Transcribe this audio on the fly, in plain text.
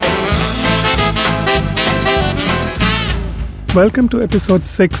Welcome to episode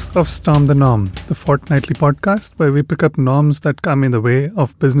 6 of Storm the Norm, the fortnightly podcast where we pick up norms that come in the way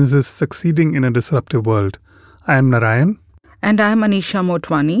of businesses succeeding in a disruptive world. I am Narayan. And I am Anisha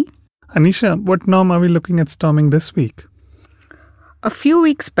Motwani. Anisha, what norm are we looking at storming this week? A few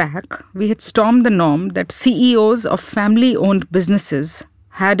weeks back, we had stormed the norm that CEOs of family-owned businesses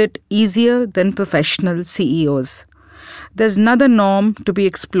had it easier than professional CEOs. There's another norm to be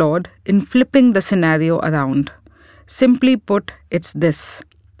explored in flipping the scenario around. Simply put, it's this.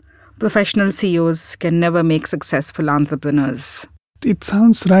 Professional CEOs can never make successful entrepreneurs. It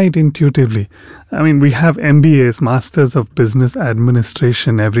sounds right intuitively. I mean, we have MBAs, Masters of Business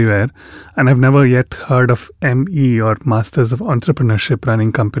Administration everywhere, and I've never yet heard of ME or Masters of Entrepreneurship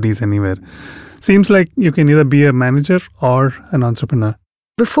running companies anywhere. Seems like you can either be a manager or an entrepreneur.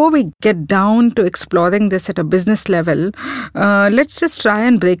 Before we get down to exploring this at a business level, let's just try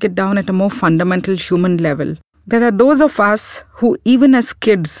and break it down at a more fundamental human level. There are those of us who, even as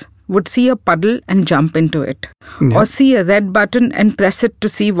kids, would see a puddle and jump into it, or see a red button and press it to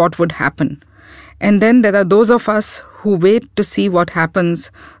see what would happen. And then there are those of us who wait to see what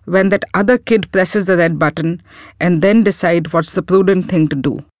happens when that other kid presses the red button and then decide what's the prudent thing to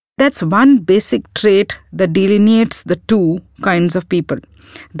do. That's one basic trait that delineates the two kinds of people,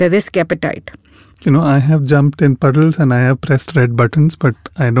 the risk appetite. You know, I have jumped in puddles and I have pressed red buttons, but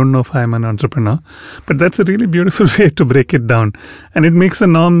I don't know if I'm an entrepreneur. But that's a really beautiful way to break it down. And it makes the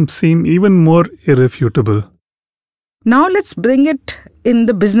norm seem even more irrefutable. Now let's bring it in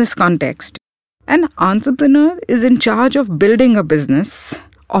the business context. An entrepreneur is in charge of building a business,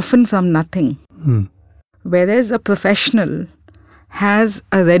 often from nothing. Whereas a professional has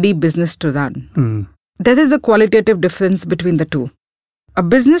a ready business to run. There is a qualitative difference between the two. A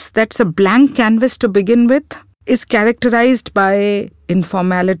business that's a blank canvas to begin with is characterized by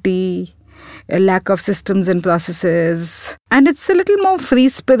informality, a lack of systems and processes, and it's a little more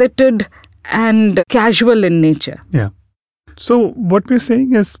free-spirited and casual in nature. Yeah. So what we're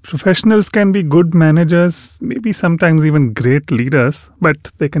saying is professionals can be good managers, maybe sometimes even great leaders, but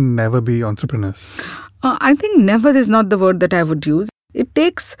they can never be entrepreneurs. I think never is not the word that I would use. It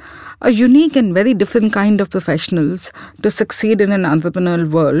takes a unique and very different kind of professionals to succeed in an entrepreneurial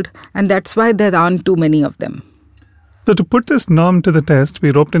world, and that's why there aren't too many of them. So to put this norm to the test,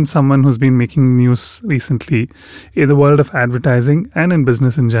 we roped in someone who's been making news recently in the world of advertising and in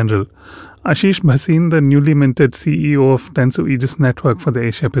business in general. Ashish Bhasin, the newly minted CEO of Dentsu Aegis Network for the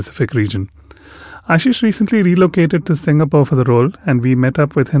Asia Pacific region. Ashish recently relocated to Singapore for the role, and we met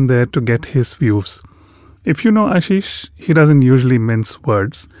up with him there to get his views. If you know Ashish, he doesn't usually mince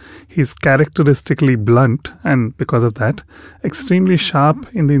words. He's characteristically blunt and, because of that, extremely sharp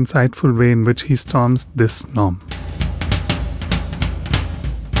in the insightful way in which he storms this norm.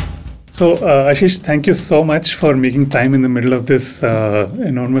 So, Ashish, thank you so much for making time in the middle of this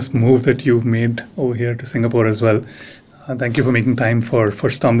enormous move that you've made over here to Singapore as well. Thank you for making time for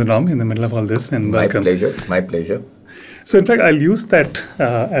Storm the Norm in the middle of all this, and welcome. My pleasure. So in fact, I'll use that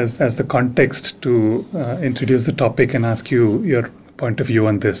as the context to introduce the topic and ask you your point of view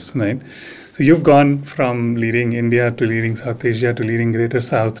on this, right? So you've gone from leading India to leading South Asia to leading Greater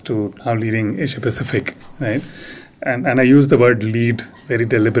South to now leading Asia Pacific, right? And I use the word lead very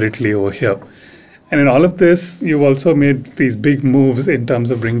deliberately over here. And in all of this, you've also made these big moves in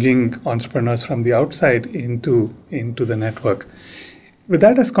terms of bringing entrepreneurs from the outside into the network. With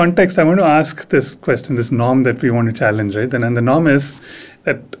that as context, I want to ask this question, this norm that we want to challenge, right? And the norm is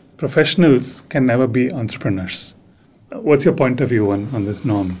that professionals can never be entrepreneurs. What's your point of view on this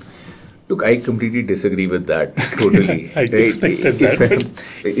norm? Look, I completely disagree with that, totally. I expected that.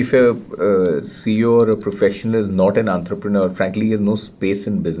 If a CEO or a professional is not an entrepreneur, frankly, he has no space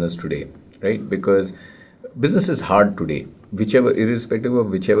in business today, right? Because business is hard today. Irrespective of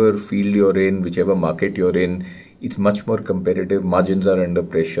whichever field you're in, whichever market you're in, it's much more competitive, margins are under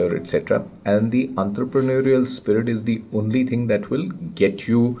pressure, etc. And the entrepreneurial spirit is the only thing that will get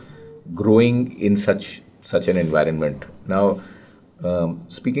you growing in such an environment. Now,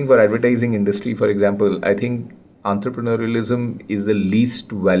 speaking for advertising industry, for example, I think entrepreneurialism is the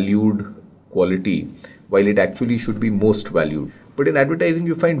least valued quality, while it actually should be most valued. But in advertising,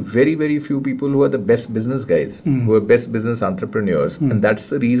 you find very, very few people who are the best business guys, who are best business entrepreneurs. And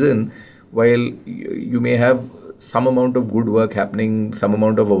that's the reason, while you may have some amount of good work happening, some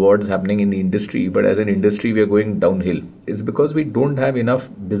amount of awards happening in the industry, but as an industry, we are going downhill. It's because we don't have enough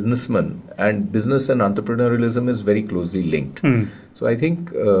businessmen, and business and entrepreneurialism is very closely linked. So I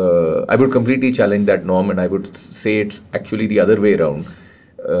think I would completely challenge that norm, and I would say it's actually the other way around.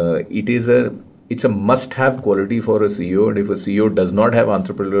 It's a must-have quality for a CEO, and if a CEO does not have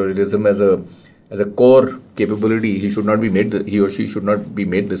entrepreneurialism as a core capability, he or she should not be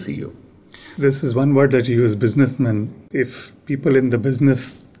made the CEO. This is one word that you use, businessmen. If people in the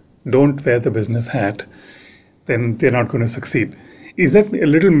business don't wear the business hat, then they're not going to succeed. Is that a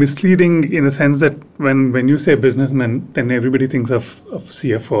little misleading in the sense that when you say businessman, then everybody thinks of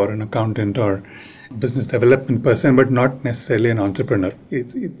CFO or an accountant or business development person, but not necessarily an entrepreneur?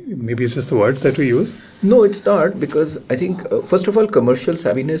 Maybe it's just the words that we use? No, it's not, because I think, first of all, commercial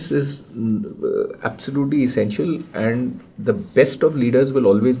savviness is absolutely essential, and the best of leaders will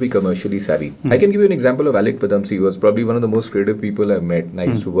always be commercially savvy. I can give you an example of Alec Padamsi. He was probably one of the most creative people I've met, and I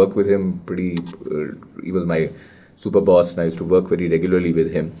used to work with him he was my super boss, and I used to work very regularly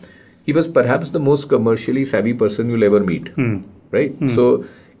with him. He was perhaps the most commercially savvy person you'll ever meet, right? So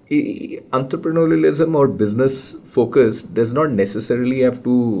entrepreneurialism or business focus does not necessarily have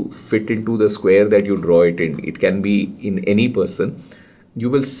to fit into the square that you draw it in. It can be in any person. You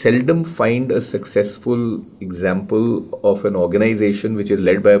will seldom find a successful example of an organization which is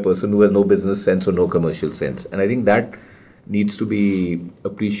led by a person who has no business sense or no commercial sense. And I think that needs to be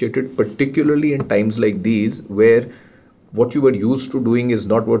appreciated, particularly in times like these where what you were used to doing is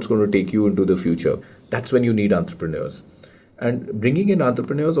not what's going to take you into the future. That's when you need entrepreneurs. And bringing in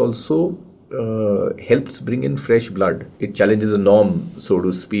entrepreneurs also helps bring in fresh blood. It challenges a norm, so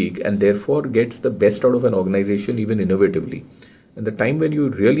to speak, and therefore gets the best out of an organization even innovatively. And the time when you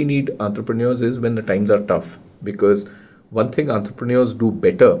really need entrepreneurs is when the times are tough, because one thing entrepreneurs do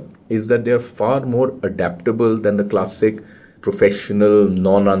better is that they are far more adaptable than the classic professional,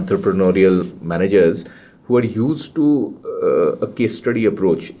 non-entrepreneurial managers who are used to a case study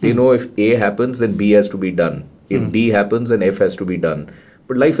approach. They know if A happens, then B has to be done. If D happens, then F has to be done.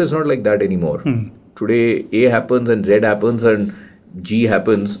 But life is not like that anymore. Today, A happens and Z happens and G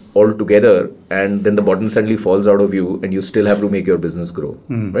happens all together, and then the bottom suddenly falls out of you and you still have to make your business grow.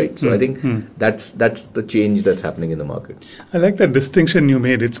 Right? So I think that's the change that's happening in the market. I like that distinction you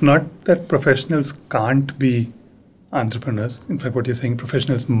made. It's not that professionals can't be entrepreneurs. In fact, what you're saying,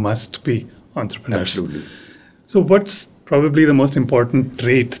 professionals must be entrepreneurs. Absolutely. So what's probably the most important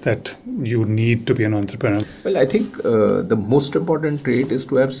trait that you need to be an entrepreneur? Well, I think the most important trait is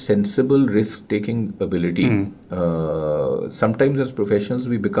to have sensible risk-taking ability. Sometimes as professionals,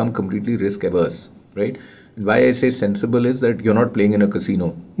 we become completely risk-averse, right? And why I say sensible is that you're not playing in a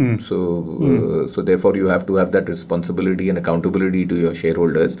casino. So therefore, you have to have that responsibility and accountability to your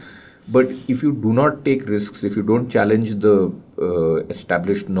shareholders. But if you do not take risks, if you don't challenge the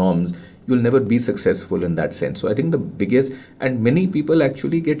established norms, you'll never be successful in that sense. So I think the biggest, and many people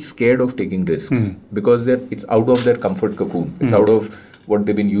actually get scared of taking risks because it's out of their comfort cocoon. It's out of what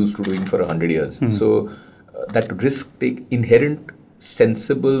they've been used to doing for 100 years. So that inherent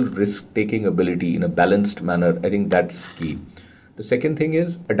sensible risk-taking ability in a balanced manner, I think that's key. The second thing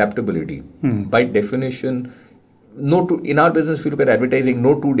is adaptability. By definition, in our business, if you look at advertising,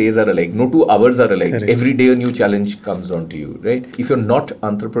 no 2 days are alike, no 2 hours are alike. Every day a new challenge comes onto you, right? If you're not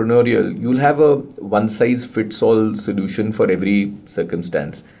entrepreneurial, you'll have a one-size-fits-all solution for every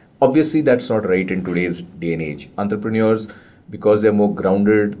circumstance. Obviously, that's not right in today's day and age. Entrepreneurs, because they're more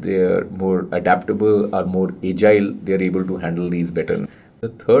grounded, they're more adaptable, are more agile, they're able to handle these better. The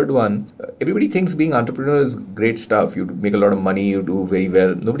third one, everybody thinks being entrepreneur is great stuff. You make a lot of money, you do very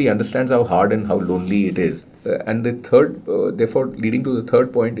well. Nobody understands how hard and how lonely it is. And the third, therefore, leading to the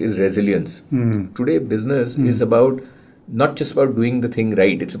third point is resilience. Today, business is not just about doing the thing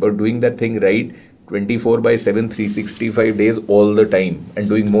right. It's about doing that thing right 24/7, 365 days all the time, and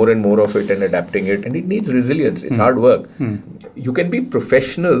doing more and more of it and adapting it. And it needs resilience. It's hard work. You can be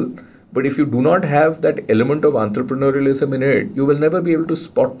professional, but if you do not have that element of entrepreneurialism in it, you will never be able to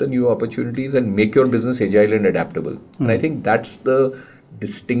spot the new opportunities and make your business agile and adaptable. And I think that's the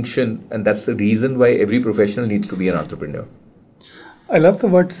distinction, and that's the reason why every professional needs to be an entrepreneur. I love the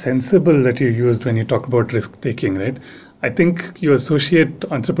word sensible that you used when you talk about risk-taking, right? I think you associate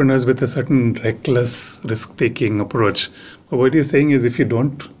entrepreneurs with a certain reckless risk-taking approach. But what you're saying is if you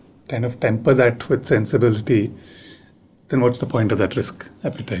don't kind of temper that with sensibility, then what's the point of that risk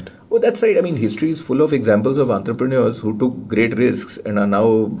appetite? Oh, that's right. I mean, history is full of examples of entrepreneurs who took great risks and are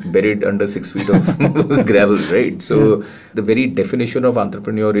now buried under 6 feet of gravel, right? So the very definition of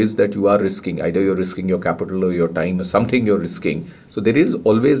entrepreneur is that you are risking. Either you're risking your capital or your time or something you're risking. So there is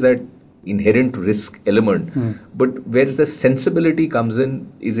always that inherent risk element. But where the sensibility comes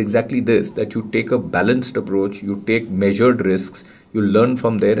in is exactly this, that you take a balanced approach, you take measured risks, you learn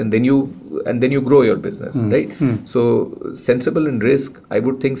from there, and then you grow your business, right? So sensible in risk, I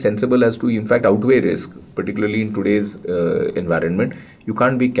would think sensible as to in fact outweigh risk, particularly in today's environment. You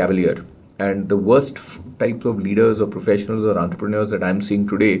can't be cavalier. And the worst types of leaders or professionals or entrepreneurs that I'm seeing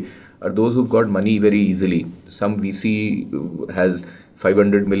today are those who've got money very easily. Some VC has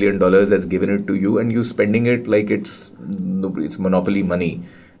 $500 million, has given it to you, and you spending it like it's monopoly money.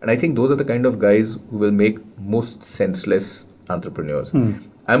 And I think those are the kind of guys who will make most senseless entrepreneurs.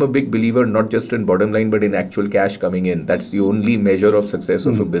 I'm a big believer not just in bottom line, but in actual cash coming in. That's the only measure of success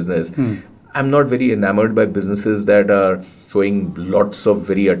of a business. I'm not very enamored by businesses that are showing lots of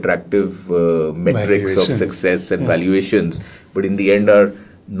very attractive metrics of success and valuations, but in the end are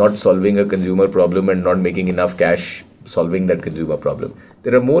not solving a consumer problem and not making enough cash solving that consumer problem.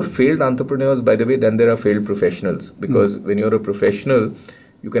 There are more failed entrepreneurs, by the way, than there are failed professionals, because when you're a professional,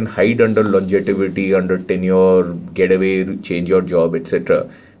 you can hide under longevity, under tenure, get away, change your job, etc.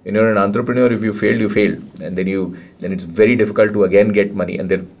 When you're an entrepreneur, if you failed, you failed, and then it's very difficult to again get money. And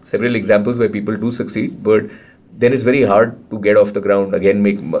there are several examples where people do succeed, but then it's very hard to get off the ground, again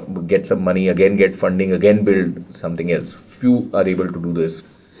get some money, again get funding, again build something else. Few are able to do this.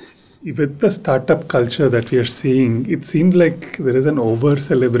 With the startup culture that we are seeing, it seems like there is an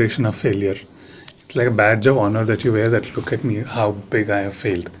over-celebration of failure. It's like a badge of honor that you wear that, look at me, how big I have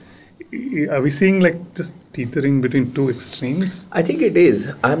failed. Are we seeing like just teetering between two extremes? I think it is.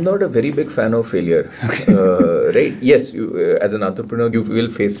 I'm not a very big fan of failure. Right? Yes, you, as an entrepreneur, you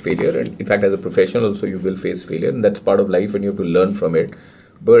will face failure. And in fact, as a professional also, you will face failure. And that's part of life and you have to learn from it.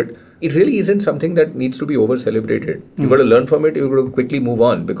 But it really isn't something that needs to be over-celebrated. You've got to learn from it. You've got to quickly move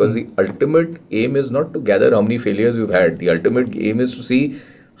on, because the ultimate aim is not to gather how many failures you've had. The ultimate aim is to see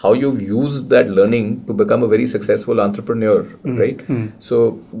how you've used that learning to become a very successful entrepreneur, right?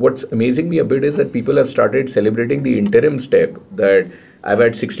 So what's amazing me a bit is that people have started celebrating the interim step, that I've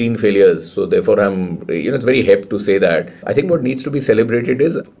had 16 failures, so therefore I'm, it's very hep to say that. I think what needs to be celebrated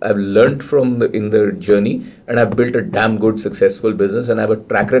is I've learned in the journey, and I've built a damn good successful business, and I have a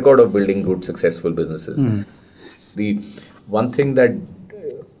track record of building good successful businesses. The one thing that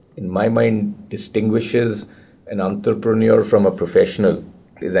in my mind distinguishes an entrepreneur from a professional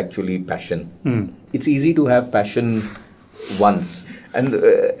is actually passion. It's easy to have passion once, and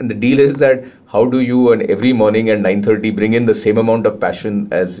the deal is that how do you on every morning at 9:30 bring in the same amount of passion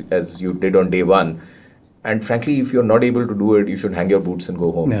as you did on day one? And frankly, if you're not able to do it, you should hang your boots and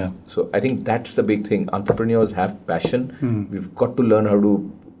go home. So I think that's the big thing. Entrepreneurs have passion. We've got to learn how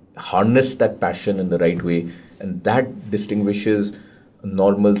to harness that passion in the right way, and that distinguishes a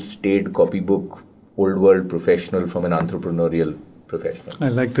normal staid copybook old world professional from an entrepreneurial professional. I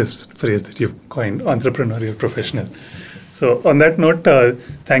like this phrase that you've coined, entrepreneurial professional. So on that note,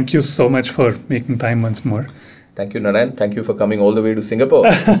 thank you so much for making time once more. Thank you, Narayan. Thank you for coming all the way to Singapore.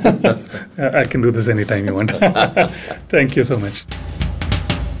 I can do this anytime you want. Thank you so much.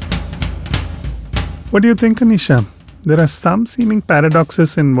 What do you think, Anisha? There are some seeming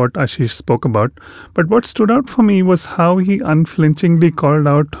paradoxes in what Ashish spoke about, but what stood out for me was how he unflinchingly called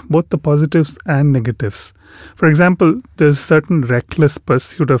out both the positives and negatives. For example, there's a certain reckless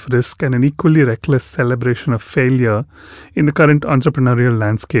pursuit of risk and an equally reckless celebration of failure in the current entrepreneurial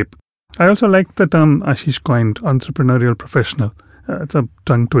landscape. I also like the term Ashish coined, entrepreneurial professional. It's a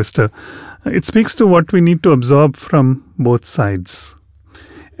tongue twister. It speaks to what we need to absorb from both sides.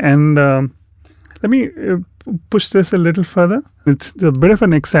 And let me push this a little further. It's a bit of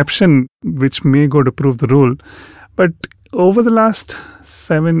an exception which may go to prove the rule. But over the last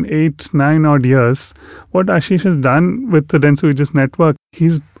 7, 8, 9 odd years, what Ashish has done with the Dentsu Aegis network,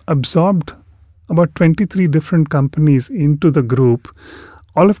 he's absorbed about 23 different companies into the group,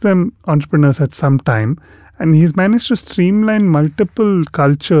 all of them entrepreneurs at some time. And he's managed to streamline multiple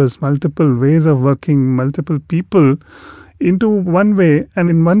cultures, multiple ways of working, multiple people into one way. And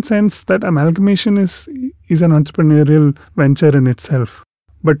in one sense, that amalgamation is an entrepreneurial venture in itself.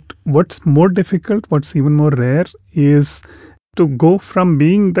 But what's more difficult, what's even more rare, is to go from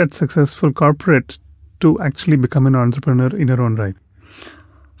being that successful corporate to actually become an entrepreneur in your own right.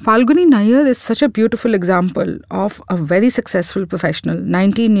 Falguni Nair is such a beautiful example of a very successful professional.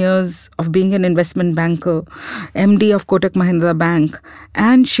 19 years of being an investment banker, MD of Kotak Mahindra Bank,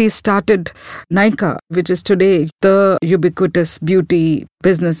 and she started Nykaa, which is today the ubiquitous beauty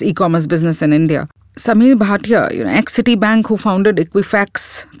business, e-commerce business in India. Samir Bhatia, ex-Citibank, who founded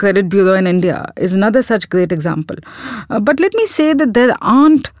Equifax Credit Bureau in India, is another such great example. But let me say that there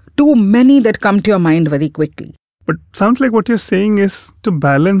aren't too many that come to your mind very quickly. But sounds like what you're saying is to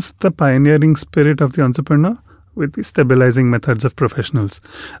balance the pioneering spirit of the entrepreneur with the stabilizing methods of professionals.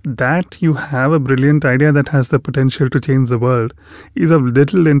 That you have a brilliant idea that has the potential to change the world is of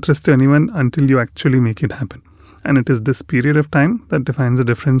little interest to anyone until you actually make it happen. And it is this period of time that defines the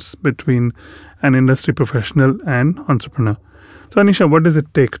difference between an industry professional and entrepreneur. So Anisha, what does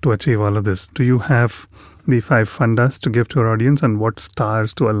it take to achieve all of this? Do you have the 5 fundas to give to our audience, and what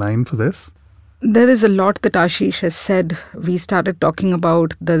stars to align for this? There is a lot that Ashish has said. We started talking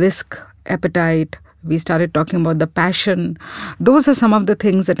about the risk appetite. We started talking about the passion. Those are some of the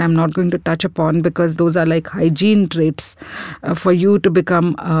things that I'm not going to touch upon because those are like hygiene traits for you to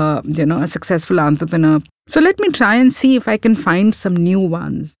become, a successful entrepreneur. So let me try and see if I can find some new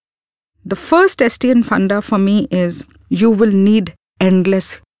ones. The first STN funda for me is you will need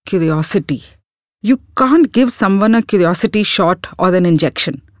endless curiosity. You can't give someone a curiosity shot or an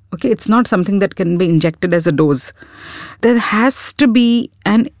injection. Okay, it's not something that can be injected as a dose. There has to be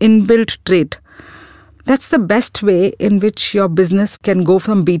an inbuilt trait. That's the best way in which your business can go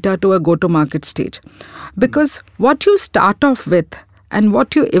from beta to a go-to-market stage. Because what you start off with and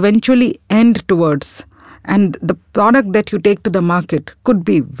what you eventually end towards and the product that you take to the market could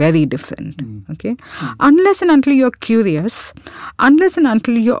be very different. Okay, unless and until you're curious, unless and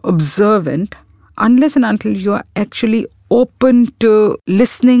until you're observant, unless and until you're actually open to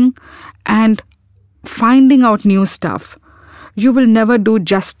listening and finding out new stuff, you will never do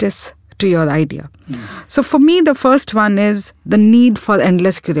justice to your idea. So for me, the first one is the need for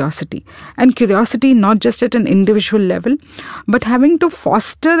endless curiosity. And curiosity not just at an individual level, but having to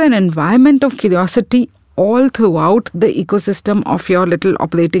foster an environment of curiosity all throughout the ecosystem of your little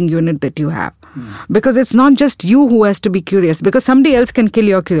operating unit that you have. Because it's not just you who has to be curious, because somebody else can kill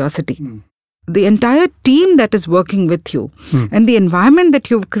your curiosity. The entire team that is working with you and the environment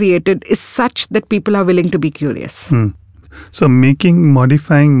that you've created is such that people are willing to be curious. So making,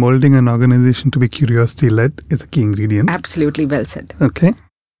 modifying, molding an organization to be curiosity-led is a key ingredient. Absolutely well said. Okay.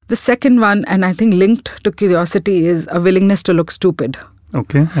 The second one, and I think linked to curiosity, is a willingness to look stupid.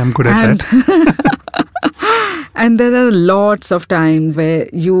 Okay, I'm good at that. And there are lots of times where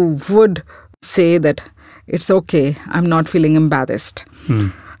you would say that it's okay, I'm not feeling embarrassed.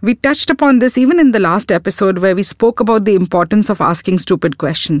 We touched upon this even in the last episode where we spoke about the importance of asking stupid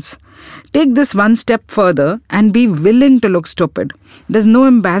questions. Take this one step further and be willing to look stupid. There's no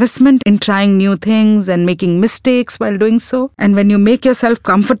embarrassment in trying new things and making mistakes while doing so. And when you make yourself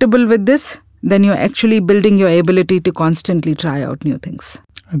comfortable with this, then you're actually building your ability to constantly try out new things.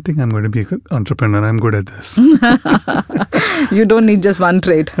 I think I'm going to be an entrepreneur. I'm good at this. You don't need just one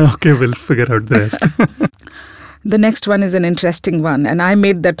trait. Okay, we'll figure out the rest. The next one is an interesting one. And I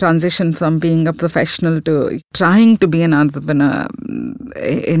made that transition from being a professional to trying to be an entrepreneur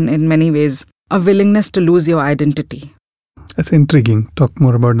in many ways. A willingness to lose your identity. That's intriguing. Talk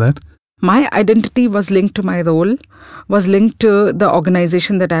more about that. My identity was linked to my role, was linked to the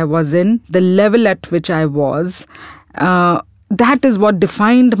organization that I was in, the level at which I was. That is what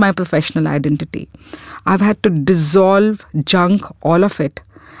defined my professional identity. I've had to dissolve, junk, all of it,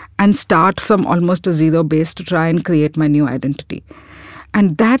 and start from almost a zero base to try and create my new identity.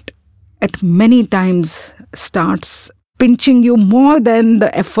 And that at many times starts pinching you more than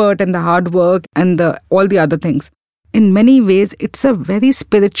the effort and the hard work and all the other things. In many ways, it's a very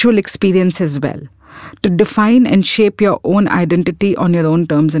spiritual experience as well, to define and shape your own identity on your own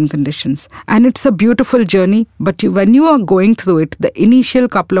terms and conditions. And it's a beautiful journey, but when you are going through it, the initial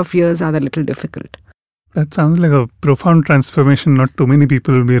couple of years are a little difficult. That sounds like a profound transformation not too many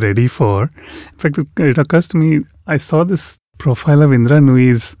people will be ready for. In fact, it occurs to me, I saw this profile of Indra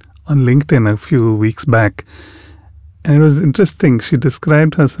Nui's on LinkedIn a few weeks back. And it was interesting. She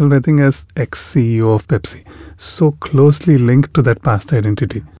described herself, I think, as ex-CEO of Pepsi. So closely linked to that past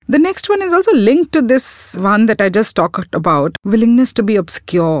identity. The next one is also linked to this one that I just talked about. Willingness to be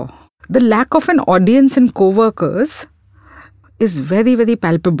obscure. The lack of an audience and co-workers is very, very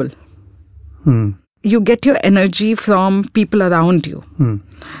palpable. You get your energy from people around you.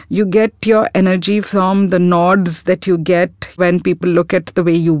 You get your energy from the nods that you get when people look at the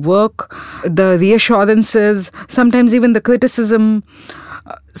way you work, the reassurances, sometimes even the criticism.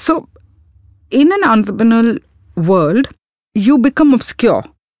 So in an entrepreneurial world, you become obscure.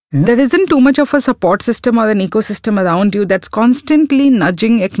 There isn't too much of a support system or an ecosystem around you that's constantly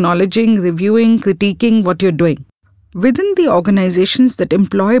nudging, acknowledging, reviewing, critiquing what you're doing. Within the organizations that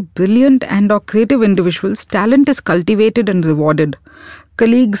employ brilliant and/or creative individuals, talent is cultivated and rewarded.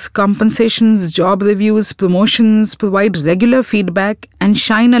 Colleagues, compensations, job reviews, promotions provide regular feedback and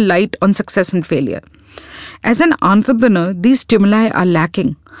shine a light on success and failure. As an entrepreneur, these stimuli are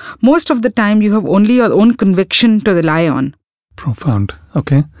lacking. Most of the time, you have only your own conviction to rely on. Profound.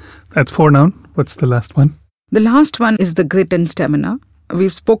 Okay. That's 4 down. What's the last one? The last one is the grit and stamina.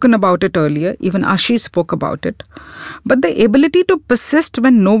 We've spoken about it earlier. Even Ashish spoke about it. But the ability to persist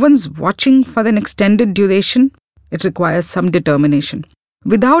when no one's watching for an extended duration, it requires some determination.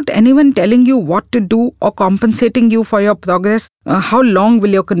 without anyone telling you what to do or compensating you for your progress, how long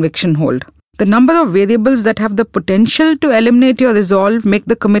will your conviction hold? The number of variables that have the potential to eliminate your resolve make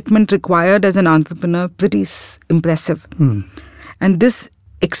the commitment required as an entrepreneur pretty impressive. And this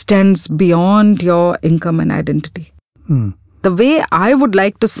extends beyond your income and identity. The way I would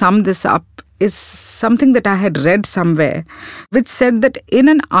like to sum this up is something that I had read somewhere, which said that in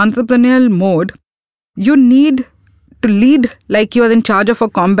an entrepreneurial mode, you need to lead like you are in charge of a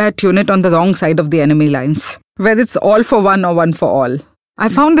combat unit on the wrong side of the enemy lines, where it's all for one or one for all. I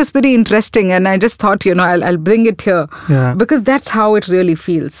found this pretty interesting, and I just thought, I'll bring it here because that's how it really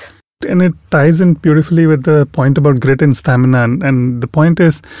feels. And it ties in beautifully with the point about grit and stamina. And the point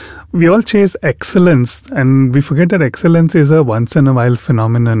is, we all chase excellence, and we forget that excellence is a once-in-a-while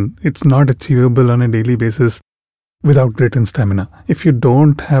phenomenon. It's not achievable on a daily basis without grit and stamina. If you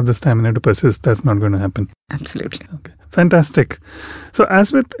don't have the stamina to persist, that's not going to happen. Absolutely. Okay. Fantastic. So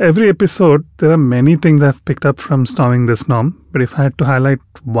as with every episode, there are many things I've picked up from Storming This Norm. But if I had to highlight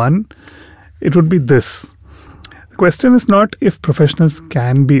one, it would be this. The question is not if professionals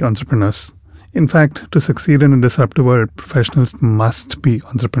can be entrepreneurs. In fact, to succeed in a disruptive world, professionals must be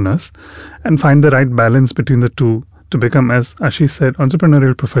entrepreneurs and find the right balance between the two to become, as Ashish said,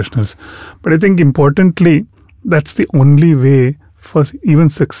 entrepreneurial professionals. But I think importantly, that's the only way for even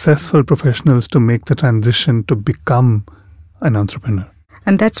successful professionals to make the transition to become an entrepreneur.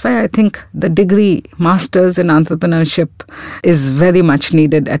 And that's why I think the degree, master's in entrepreneurship, is very much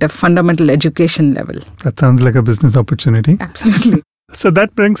needed at a fundamental education level. That sounds like a business opportunity. Absolutely. So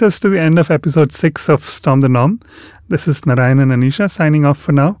that brings us to the end of episode 6 of Storm the Norm. This is Narayan and Anisha signing off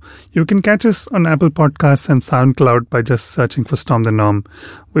for now. You can catch us on Apple Podcasts and SoundCloud by just searching for Storm the Norm.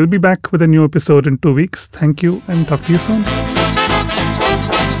 We'll be back with a new episode in 2 weeks. Thank you and talk to you soon.